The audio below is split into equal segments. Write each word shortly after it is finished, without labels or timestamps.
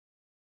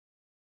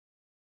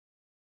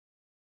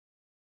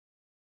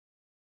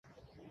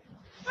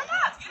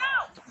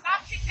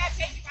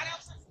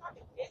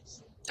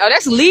Oh,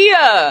 that's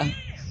Liyah.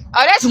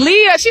 Oh, that's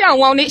Liyah. She don't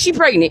want it. She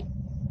pregnant.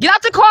 Get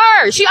out the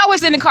car. She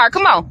always in the car.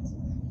 Come on.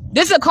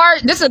 This is a car.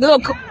 This is a little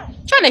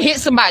trying to hit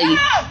somebody.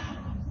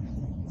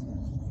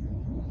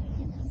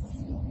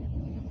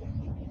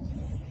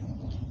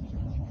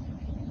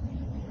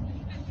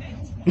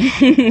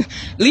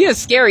 Liyah's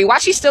scary. Why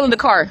she still in the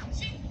car?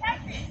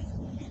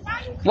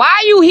 Why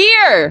are you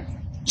here?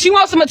 She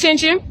wants some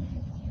attention.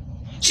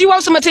 She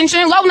wants some attention.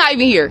 Lo not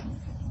even here.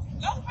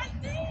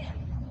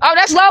 Oh,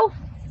 that's Lo?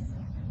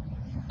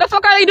 The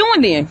fuck are they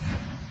doing then?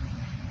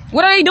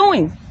 What are they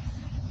doing?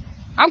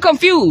 I'm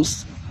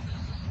confused.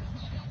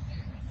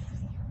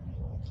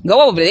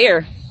 Go over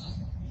there.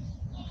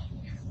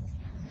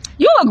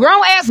 You a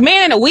grown ass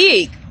man in a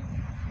wig.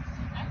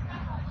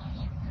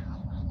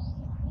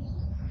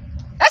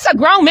 That's a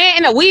grown man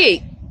in a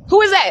wig.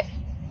 Who is that?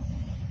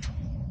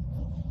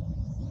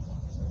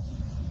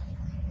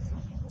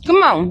 Come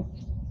on.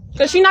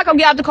 Cause she not gonna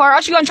get out the car.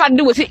 All she gonna try to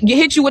do is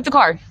hit you with the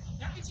car.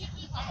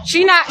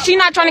 She not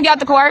trying to get out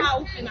the car.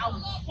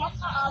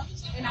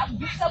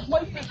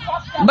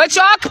 But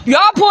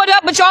y'all pulled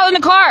up, but y'all in the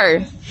car.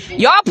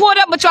 Y'all pulled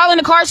up, but y'all in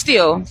the car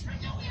still.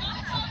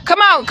 Come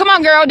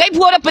on, girl. They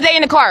pulled up, but they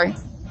in the car.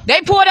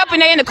 They pulled up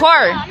and they in the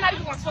car.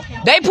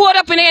 They pulled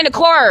up and they in the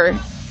car.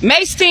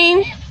 Mace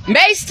team,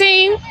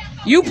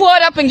 you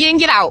pulled up and didn't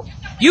get out.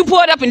 You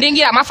pulled up and didn't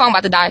get out. My phone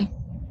about to die.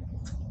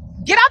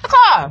 Get out the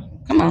car.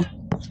 Come on.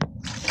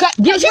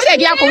 She said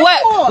get out for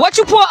what? What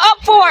you pull up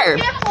for?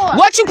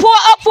 What you pull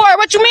up for?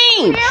 What you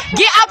mean?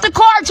 Get out the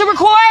car to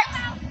record?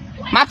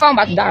 My phone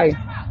about to die.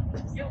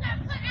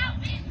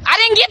 I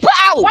didn't get put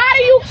out. Why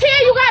do you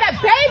care? You got a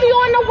baby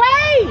on the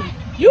way.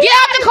 Get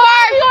out the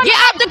car. Get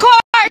out the car.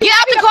 Get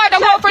out the car.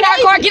 Don't go for that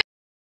car.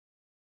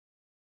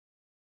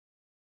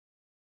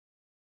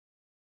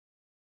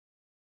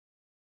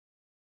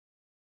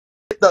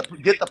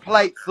 Get the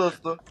plate,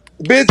 sister.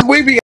 Bitch,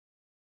 we be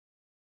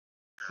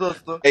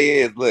Sister. Hey,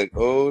 yes, look.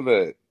 Oh,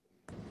 look.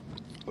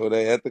 Oh,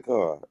 they at the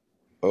car.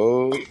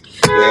 Oh, they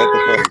at the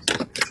phone.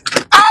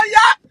 Oh,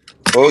 yeah.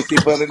 Oh, she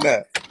pulling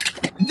up.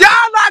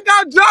 Y'all not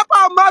gonna jump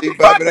on She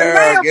bumping motherfucking her.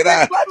 man. Get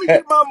out. Let me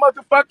get my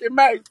motherfucking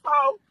mace.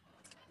 Oh,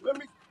 let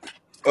me.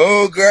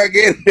 Oh, girl,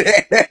 get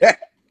it.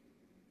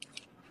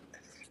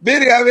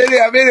 Video.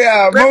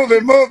 Move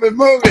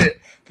it.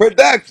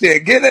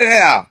 Production, get it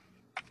out.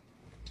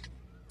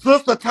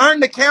 Sister, turn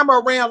the camera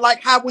around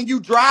like how when you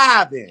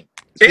driving.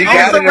 She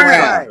got it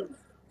around.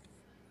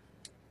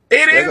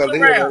 It There is go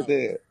Liyah around. right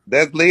there.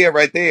 That's Liyah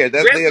right there.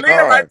 That's Liyah Liyah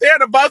car. right there.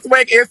 The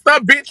Volkswagen and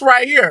some bitch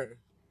right here.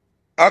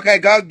 Okay,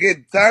 go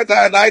turn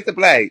light the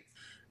plate.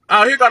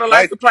 Oh, here got a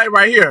license plate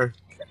right here.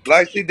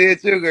 Like she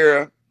did you,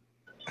 girl.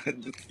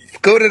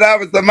 Scoot it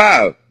over some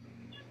more.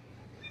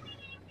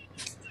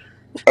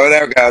 Oh,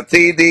 there we go.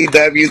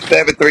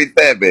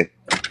 TDW737.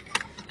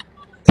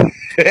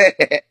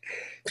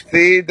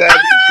 TDW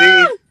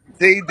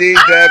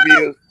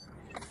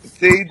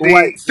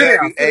Wait, sit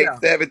down.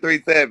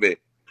 8737.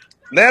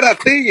 Let us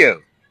see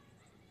you.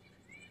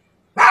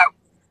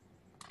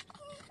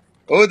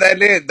 Oh,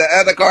 the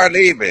other car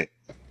leaving.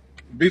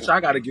 Bitch, I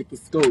gotta get the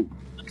scoop.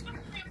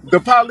 The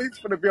police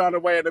finna be on the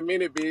way in a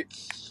minute,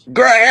 bitch.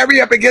 Girl,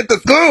 hurry up and get to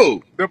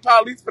school. The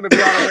police finna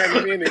be on the way in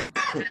a minute.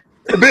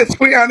 Bitch,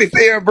 we only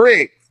see her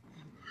bricks.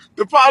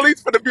 The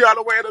police finna be on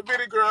the way in a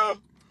minute, girl.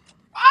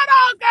 Hold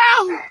on,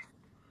 girl.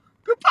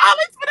 The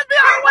police finna be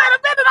on the way in a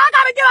minute. I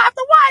gotta get out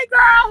the way,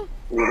 girl.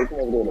 Yeah, they come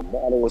over there with a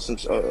bottle with some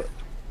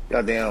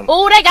goddamn.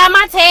 Oh, they got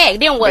my tag.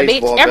 Then what, bitch?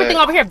 Baseball Everything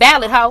bat. over here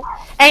valid, ho.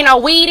 Ain't no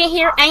weed in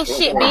here. Ain't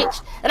shit,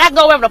 bitch. And I can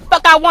go wherever the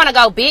fuck I want to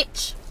go,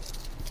 bitch.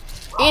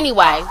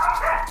 Anyway.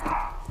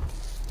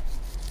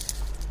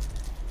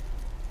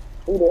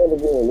 Who the other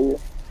girl, Liyah?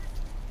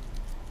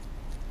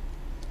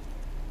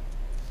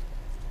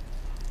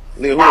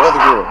 Liyah, who the other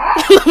girl?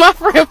 My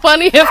friend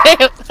funny as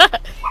hell.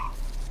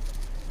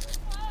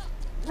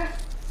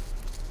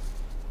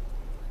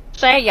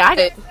 Say, y'all.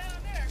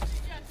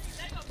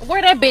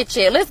 Where that bitch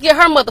at? Let's get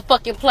her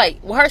motherfucking plate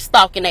with her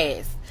stalking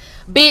ass.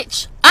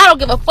 Bitch, I don't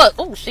give a fuck.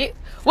 Oh, shit.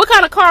 What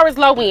kind of car is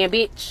Lo in,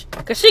 bitch?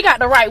 Because she got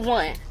the right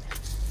one.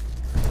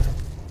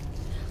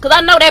 Because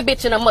I know that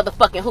bitch in a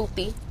motherfucking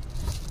hoopty.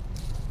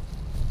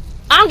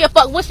 I don't give a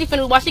fuck what she finna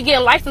do while she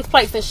getting license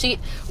plates and shit.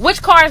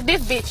 Which car is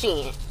this bitch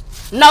in?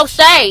 No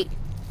shade.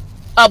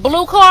 A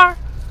blue car?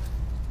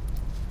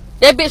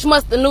 That bitch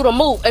must have knew the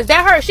move. Is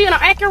that her? She in an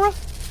Acura?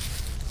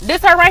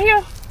 This her right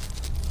here?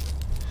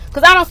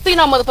 Because I don't see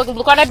no motherfucking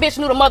blue car. That bitch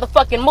knew the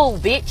motherfucking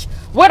move, bitch.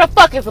 Where the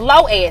fuck is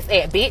low ass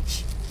at,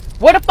 bitch?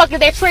 Where the fuck is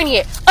that Trini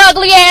at?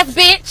 Ugly ass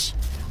bitch.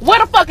 Where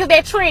the fuck is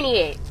that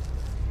Trini at?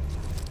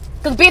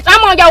 Because, bitch,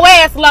 I'm on your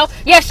ass, Lo.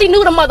 Yeah, she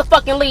knew the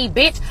motherfucking lead,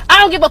 bitch. I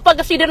don't give a fuck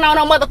if she didn't know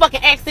no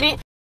motherfucking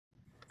accident.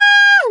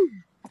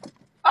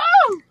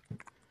 Oh!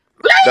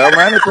 Don't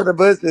run into the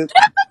bushes. Get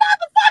the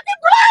motherfucking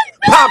plate,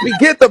 bitch! Poppy,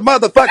 get the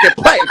motherfucking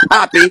plate,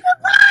 Poppy.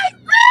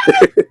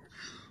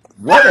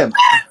 What am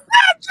I?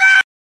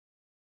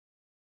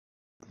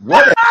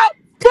 What am I?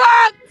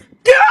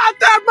 Get out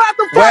that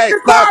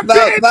motherfucking car, bitch!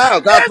 Wait,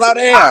 slow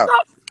down.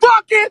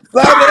 motherfucking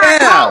Slow car,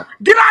 hoe. down.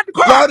 Get out the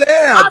car. Slow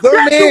down. I Zoom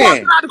bet you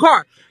won't get in. out the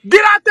car.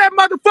 Get out that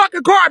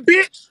motherfucking car,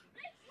 bitch.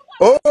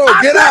 Oh, I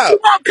get bet you out.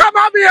 won't come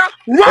over here.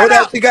 Oh, Run there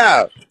up. she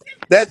go.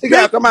 There she go.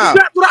 Bitch, Come on.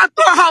 that's what I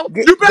thought, hoe.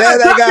 You better There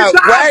they duck and go.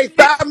 dive, Wait, bitch.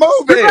 stop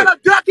You moving. better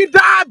duck and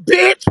dive,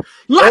 bitch.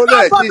 Like Oh, I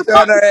look, she's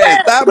showing motherfucking her ass.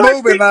 said, Stop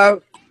moving, pussy.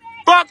 love.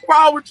 Fuck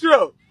wrong with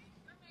you.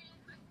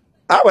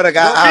 I would have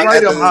got Bitch, out Play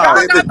after them this y'all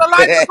hoes. got the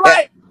license bitch.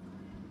 plate.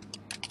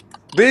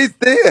 Be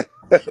still.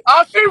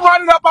 Oh, she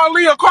running up on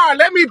Liyah car.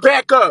 Let me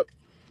back up.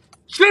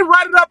 She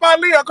running up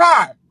on Liyah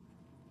car.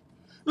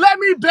 Let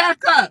me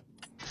back up.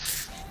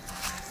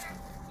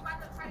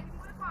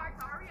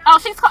 Oh,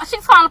 she's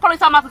calling the police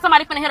talking about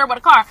somebody finna hit her with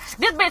a car.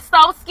 This bitch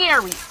so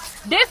scary.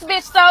 This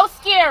bitch so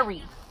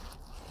scary.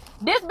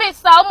 This bitch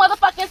so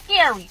motherfucking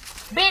scary.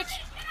 Bitch.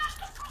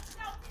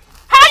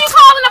 How you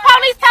calling the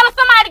police telling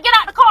somebody to get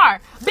out the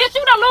car? Bitch,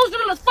 you done lose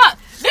as fuck.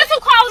 This who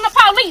calling the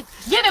police.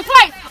 Giving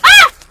place.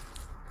 Ah!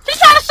 She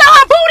trying to show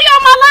her booty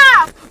on my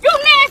live. You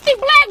nasty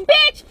black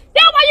bitch.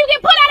 That's why you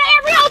get put out of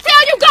every hotel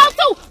you go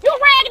to. You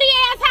raggedy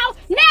ass hoe.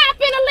 Now I'm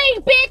finna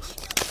leave, bitch.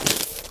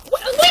 We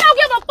don't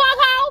give a fuck,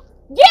 hoe.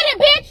 Get it,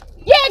 bitch.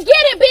 Yeah,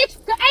 get it, bitch.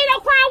 Cause ain't no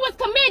crime was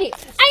committed.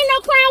 Ain't no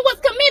crime was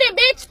committed,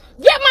 bitch.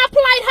 Get my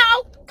plate,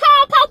 hoe.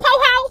 Call Popo,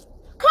 hoe.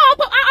 Call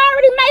Popo. I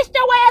already maced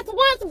your ass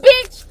once,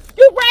 bitch.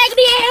 You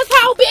raggedy ass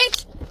hoe, bitch.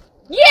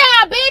 Yeah,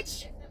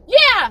 bitch.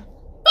 Yeah.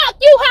 Fuck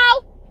you,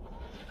 hoe.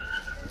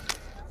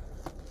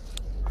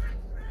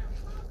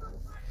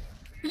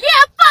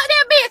 Yeah, fuck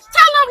that bitch.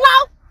 Tell him,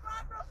 low.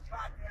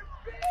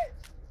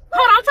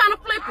 Hold on, I'm trying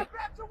to flip it.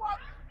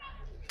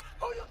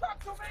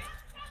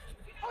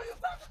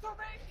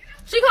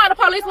 She called the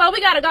police, low.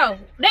 We gotta go.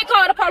 They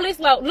called the police,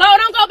 low. Low,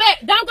 don't go back.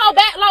 Don't go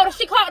back, low.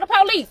 She called the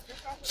police.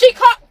 She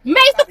called,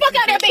 mace the fuck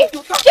out of that bitch.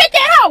 Get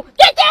that hoe.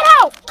 Get that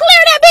hoe.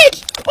 Clear that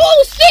bitch.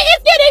 Oh shit,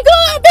 it's getting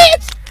good,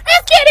 bitch.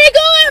 It's getting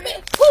good,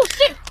 bitch. Oh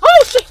shit.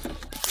 Oh shit.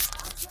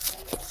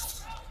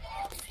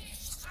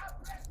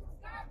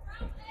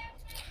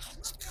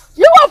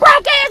 You a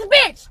broke ass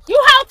bitch. You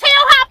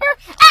hotel hopper.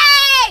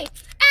 Hey,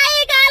 I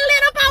ain't got to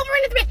lit up over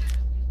in this bitch.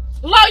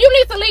 Low, you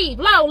need to leave.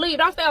 Low, leave.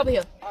 Don't stay over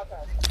here.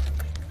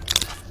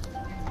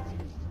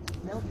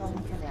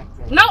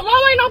 No,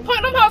 Low ain't no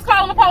point. Them hoes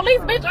calling the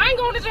police, bitch. I ain't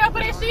going to jail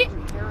for that shit.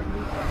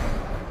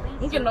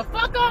 I'm getting the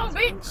fuck on,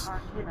 bitch.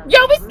 Yo,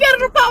 we scared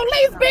of the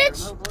police,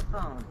 bitch.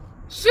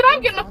 Shit,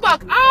 I'm getting the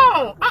fuck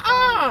on.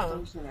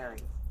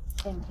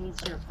 In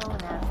case your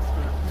phone asks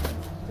you,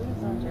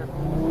 please enter 000.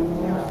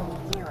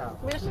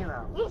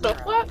 What the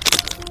fuck?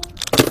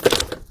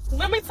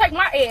 Let me take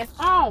my ass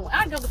on.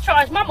 I give to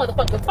charge my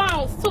motherfucking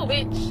phones too,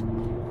 bitch.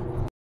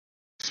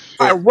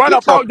 I run Get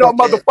up your on your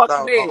fuck ass motherfucking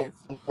on ass,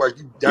 where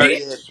you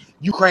dirty ass, bitch.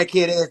 you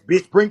crackhead ass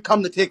bitch.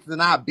 Come to Texas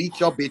and I'll beat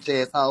your bitch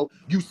ass hoe.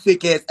 You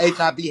sick ass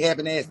HIV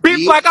having ass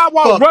Bitch, like bitch. I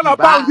won't Fuck run you,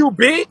 up on bye. you,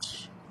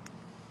 bitch.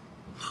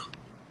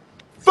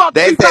 Fuck They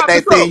she said they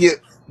talking see to. you.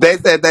 They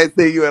said they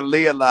see you in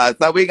Liyah line.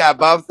 So we got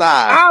both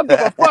sides. I don't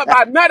give a fuck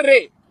about none of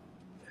that.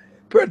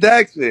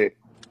 Production.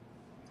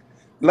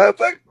 Let's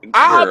fuck,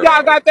 I hope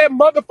y'all girl. got that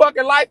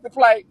motherfucking license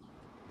plate.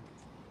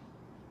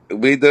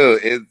 We do.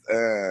 It's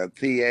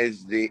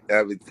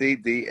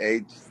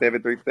TDH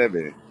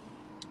 737.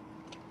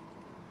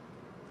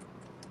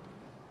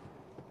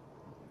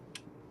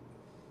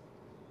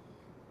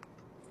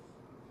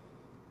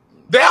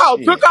 They all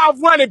took Shit.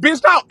 off running,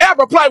 bitch. Don't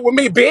ever play with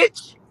me,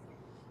 bitch.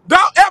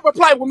 Don't ever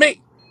play with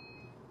me.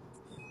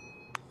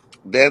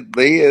 That's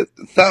Liyah.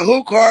 So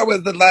who car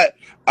was the like?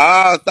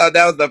 Oh, so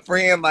that was a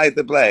friend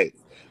license plate.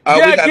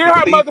 Oh, we Yeah, got get the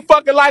her C.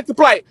 motherfucking license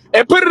plate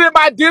and put it in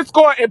my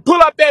Discord and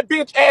pull up that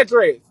bitch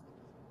address.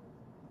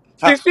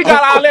 Since she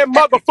got all that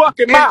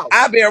motherfucking Bitch, mouth.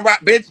 I been right,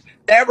 bitch.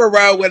 Ever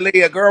roll with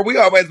Liyah, girl? We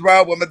always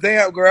roll with my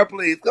damn girl.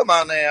 Please, come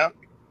on now.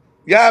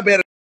 Y'all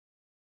better.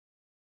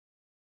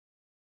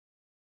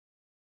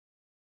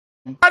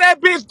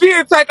 That bitch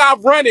did take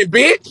off running,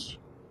 bitch.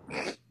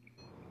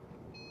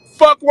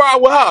 Fuck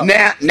wrong with her.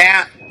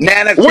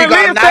 Now, if she When gonna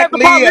Lynn said knock the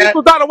police Leah,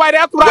 was on the way,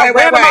 that's when I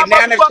ran in my wait.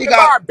 motherfucking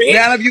car, Now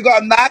bitch. if you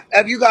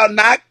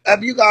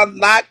gonna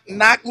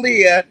knock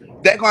Leah,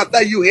 they're gonna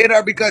say you hit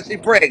her because she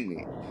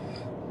pregnant.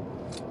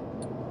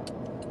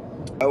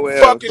 Oh well,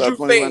 Fuck is so you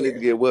 21 need saying?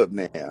 to get whooped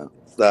now.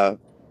 So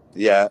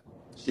yeah,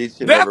 she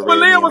should never That's when ran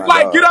Lynn me and was my like,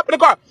 get dog. up in the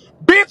car.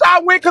 Bitch,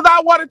 I went because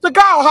I wanted to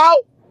go, ho.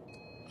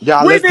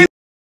 Y'all, We let's need to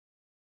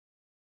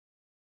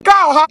go,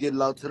 ho. get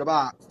low to the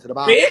box, to the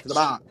box, to the Bitch.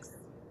 box,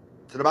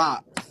 to the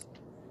box.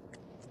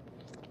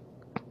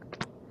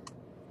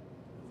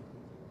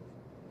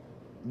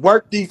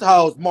 Work these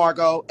hoes,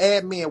 Margot.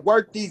 Admin,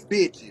 work these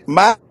bitches.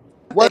 My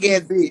thing Work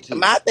these is,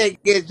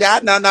 bitches.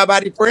 y'all know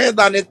nobody friends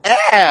on this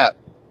app.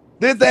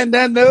 This ain't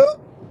nothing new,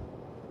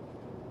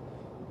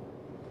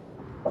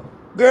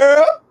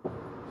 girl.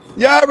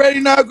 Y'all already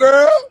know,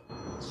 girl.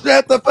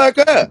 Shut the fuck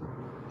up.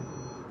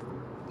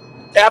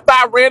 After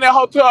I ran that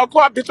hotel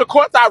car, bitch, of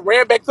course I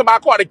ran back to my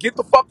car to get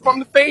the fuck from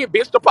the scene,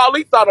 bitch. The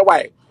police on the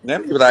way,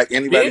 Let me be like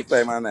anybody say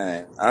bitch. my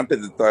name. I'm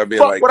finna start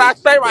being Fuck like what I this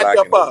say shit, right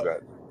there blocking for,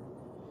 everybody.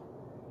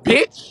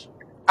 bitch.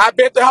 I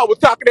bet the hoe was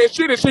talking that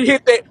shit and she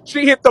hit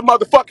the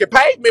motherfucking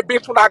pavement,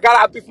 bitch, when I got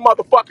out this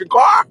motherfucking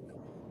car.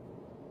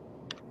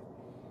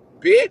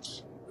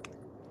 Bitch.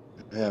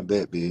 Yeah, I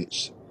bet,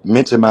 bitch.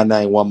 Mention my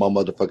name one more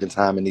motherfucking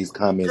time in these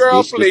comments, Girl,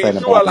 bitch. This ain't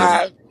please, you about me.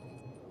 alive.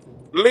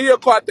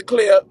 Liyah caught the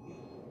clip.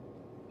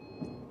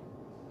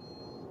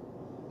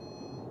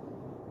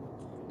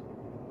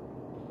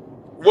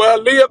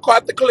 Well, Liyah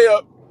caught the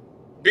clip.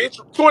 Bitch,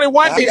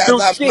 21 How didn't y'all do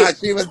talking shit. about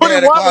she was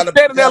there 21 to was call the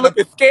standing there tell them?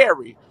 looking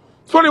scary.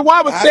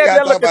 21 was How standing y'all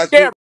there talking looking about she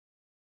scary.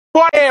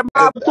 Boy, had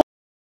was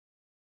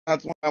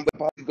mom with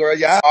police, girl?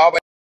 Y'all always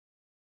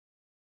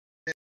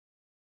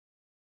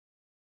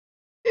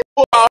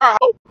pulled on her.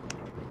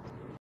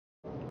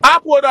 I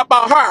pulled up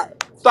on her.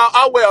 So,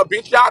 oh well,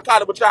 bitch, y'all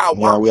caught it what y'all Yeah,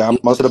 want. we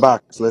almost to the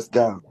box. Let's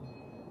go.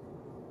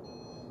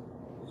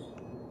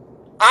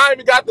 I ain't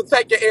even got to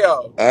take your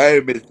L. I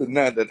ain't missing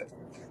none of that.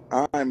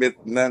 I ain't missing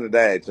none of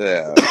that,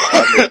 child.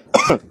 I miss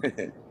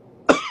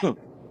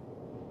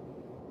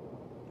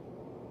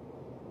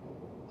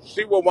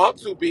She would want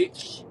to,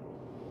 bitch.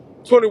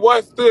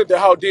 21 stood the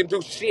hoe, didn't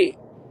do shit.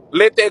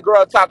 Let that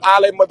girl talk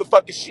all that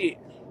motherfucking shit.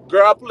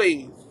 Girl,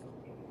 please.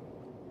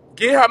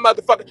 Get her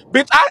motherfucking...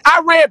 Bitch,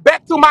 I ran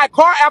back to my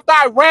car after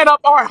I ran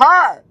up on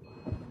her.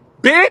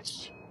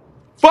 Bitch.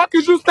 Fuck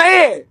is you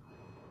saying?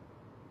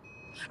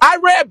 I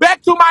ran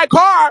back to my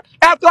car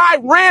after I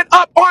ran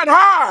up on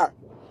her.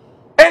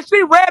 And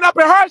she ran up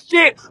in her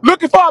shit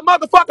looking for a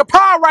motherfucking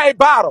Powerade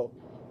bottle.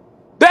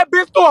 That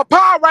bitch threw a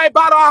Powerade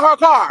bottle on her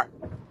car.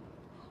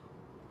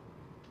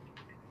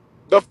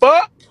 The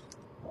fuck?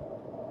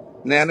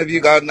 now if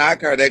you go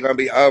knock her, they're gonna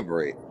be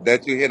over it.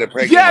 That you hit a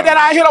pregnant Yeah, that woman.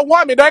 I hit a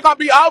woman. They gonna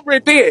be over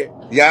it then.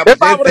 Y'all was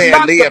If I just would have saying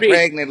knocked the Leah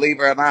bitch. pregnant, leave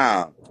her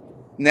alone.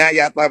 Now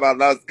y'all talk about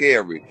low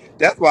scary.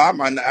 That's why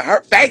I'm on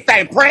her face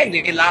ain't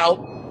pregnant,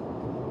 low.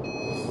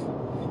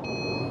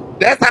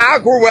 That's how I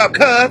grew up,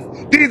 cuz.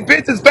 These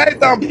bitches' face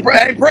ain't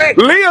pregnant.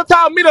 Leah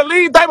told me to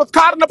leave. They was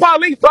calling the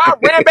police, so I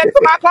ran back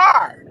to my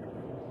car.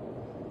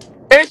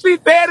 And she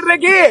said it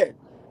again.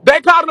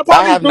 They calling the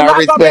I police. have Do no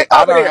not go back respect.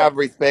 over there.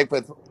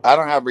 I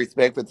don't have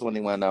respect for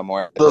 21 no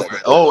more. Listen,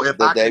 oh, if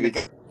The I day couldn't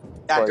have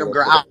got before them,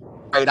 girl, yesterday. I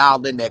sprayed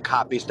all in that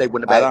car, bitch. They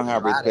wouldn't I have been don't able to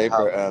have drive that respect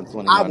for hoe.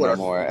 I 21 would no have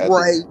more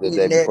after sprayed the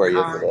day in that before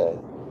car. yesterday.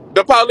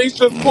 The police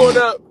just pulled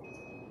up.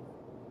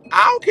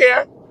 I don't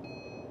care.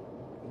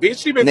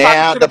 Bitch, she been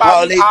talking Now shit the about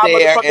me police all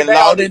there motherfucking and day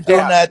law on this didn't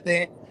do app.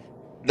 nothing.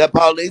 The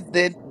police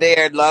didn't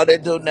there, law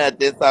didn't do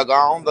nothing. So go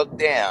on, look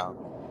down.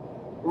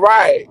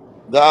 Right,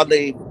 Go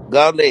leave.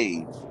 Go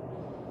leave.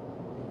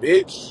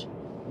 bitch.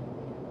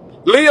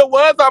 Leah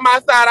was on my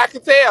side, I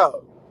could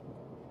tell.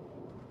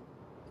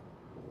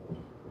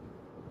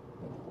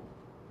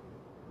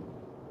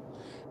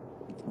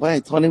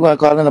 Wait, 21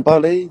 calling the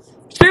police?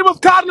 She was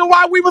calling them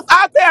while we was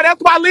out there.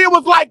 That's why Leah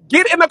was like,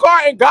 get in the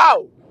car and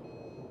go.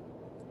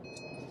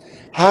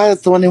 How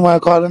is 21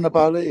 calling the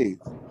police?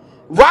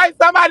 Right?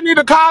 Somebody need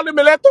to call them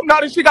and let them know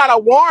that she got a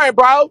warrant,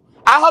 bro.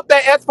 I hope they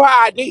ask for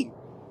her ID.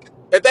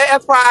 If they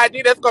ask for her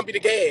ID, that's gonna be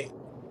the gag.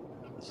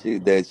 She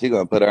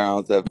gonna put her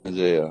own self in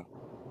jail.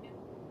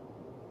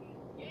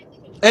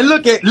 And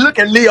look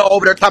at Leo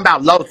over there talking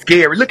about low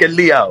scary. Look at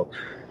Leo.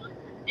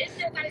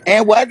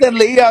 And wasn't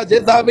Leo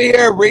just over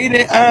here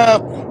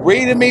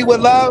reading me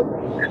with love?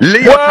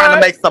 Leo trying to What?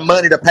 make some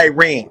money to pay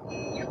rent.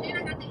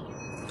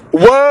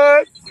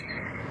 What?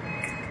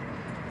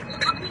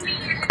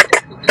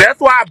 That's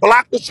why I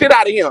blocked the shit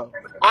out of him.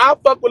 I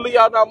don't fuck with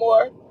Leo no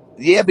more.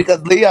 Yeah,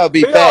 because Leo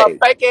be Leo a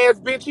fake. fake ass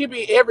bitch. He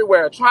be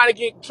everywhere trying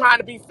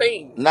to be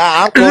seen.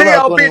 Nah, I'm cool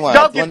on Leo, bitch, 21.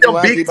 go get them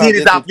 21 big keep on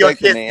titties off your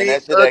disrespecting chest, me, and bitch.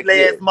 that shit ain't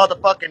Ugly ass cute.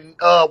 motherfucking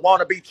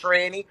wannabe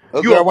tranny.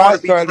 Oh, You a girl, why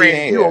is wannabe Shorty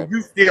in tranny. here?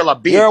 You still a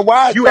Girl, bitch.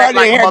 why is You act Shorty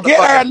like in a here?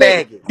 Get her, motherfucking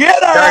nigga. faggot.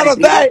 Get her out Dirty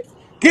of bitch. that.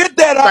 Get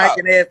that up.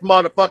 Stinking ass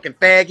motherfucking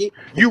faggot.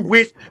 You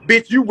wish,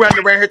 bitch, you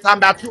running around here talking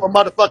about you a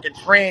motherfucking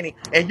tranny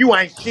and you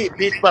ain't shit,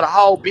 bitch, but a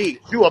whole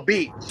bitch. You a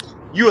bitch.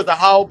 You is a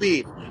whole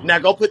bitch. Now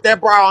go put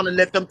that bra on and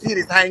let them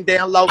titties hang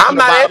down low to I'm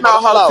the not at bottom of the no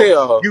floor.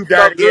 hotel. You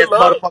So dirty good ass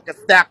luck. motherfucking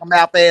stack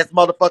mouth ass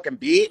motherfucking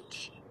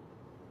bitch.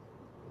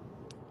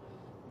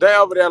 They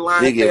over there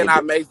lying She saying giving.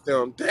 I maced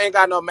them. They ain't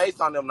got no mace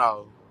on them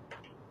though.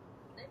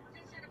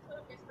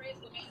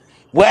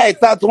 Wait,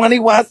 so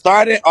 21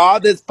 started all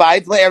this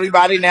fight for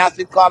everybody. Now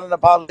she's calling the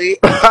police.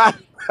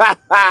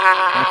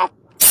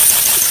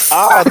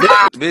 Oh,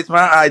 bitch,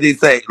 my ID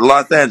say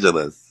Los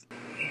Angeles.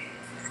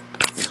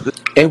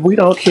 And we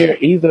don't care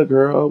either,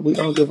 girl. We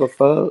don't give a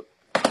fuck.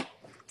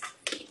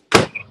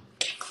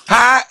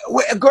 Hi,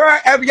 girl,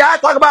 if y'all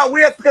talk about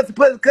weird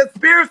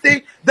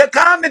conspiracy, the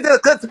comment is a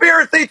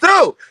conspiracy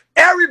too.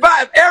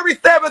 Everybody, every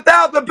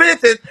 7,000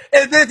 bitches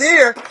is in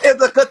here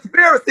is a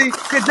conspiracy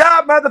because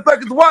y'all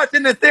motherfuckers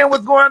watching and seeing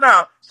what's going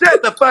on.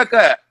 Shut the fuck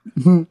up.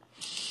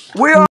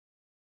 We all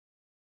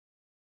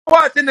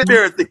watching the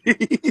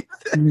conspiracy.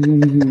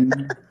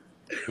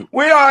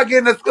 We all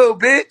getting to school,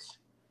 bitch.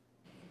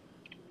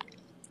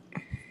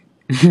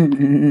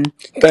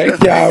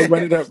 Thank y'all.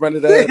 Run it up, run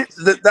it up.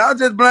 Don't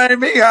just blame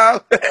me,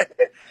 ho.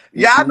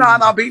 Y'all know I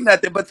don't be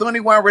nothing, but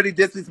 21 really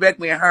disrespect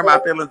me and hurt my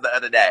feelings the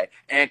other day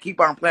and keep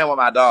on playing with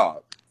my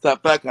dog. So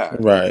fuck her.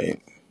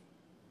 Right.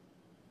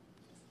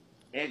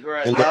 And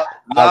girl, And look,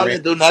 Law already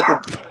didn't do nothing.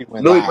 she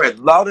went Louis live. Prince,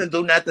 Law didn't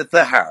do nothing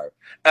to her.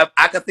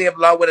 I could see if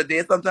Law would have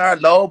did something to her.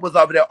 Law was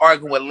over there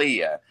arguing with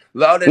Liyah.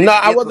 Law didn't No,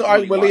 even I get to wasn't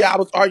arguing with Liyah. 21. I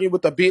was arguing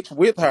with the bitch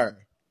with her.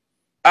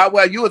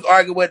 Well, you was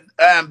arguing with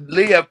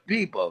Liyah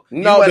people.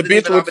 You No, the wasn't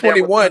bitch even with over there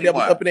with 21 that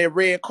was 21. up in that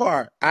red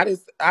car.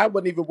 I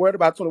wasn't even worried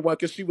about 21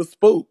 because she was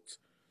spooked.